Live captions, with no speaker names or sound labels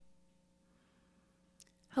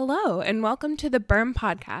Hello, and welcome to the Berm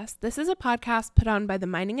podcast. This is a podcast put on by the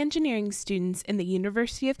mining engineering students in the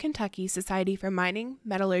University of Kentucky Society for Mining,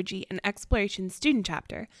 Metallurgy, and Exploration student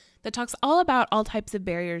chapter that talks all about all types of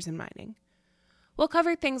barriers in mining. We'll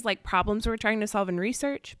cover things like problems we're trying to solve in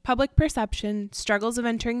research, public perception, struggles of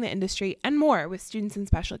entering the industry, and more with students and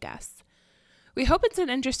special guests. We hope it's an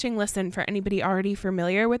interesting listen for anybody already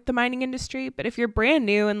familiar with the mining industry, but if you're brand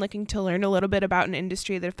new and looking to learn a little bit about an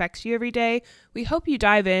industry that affects you every day, we hope you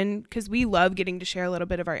dive in because we love getting to share a little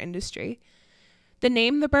bit of our industry. The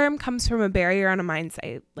name the berm comes from a barrier on a mine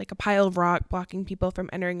site, like a pile of rock blocking people from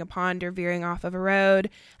entering a pond or veering off of a road.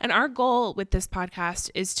 And our goal with this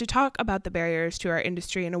podcast is to talk about the barriers to our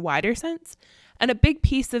industry in a wider sense. And a big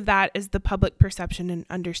piece of that is the public perception and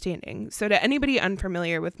understanding. So to anybody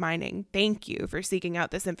unfamiliar with mining, thank you for seeking out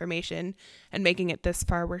this information and making it this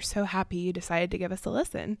far. We're so happy you decided to give us a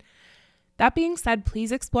listen. That being said,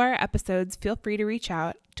 please explore our episodes. Feel free to reach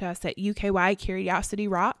out to us at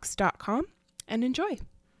ukycuriosityrocks.com and enjoy.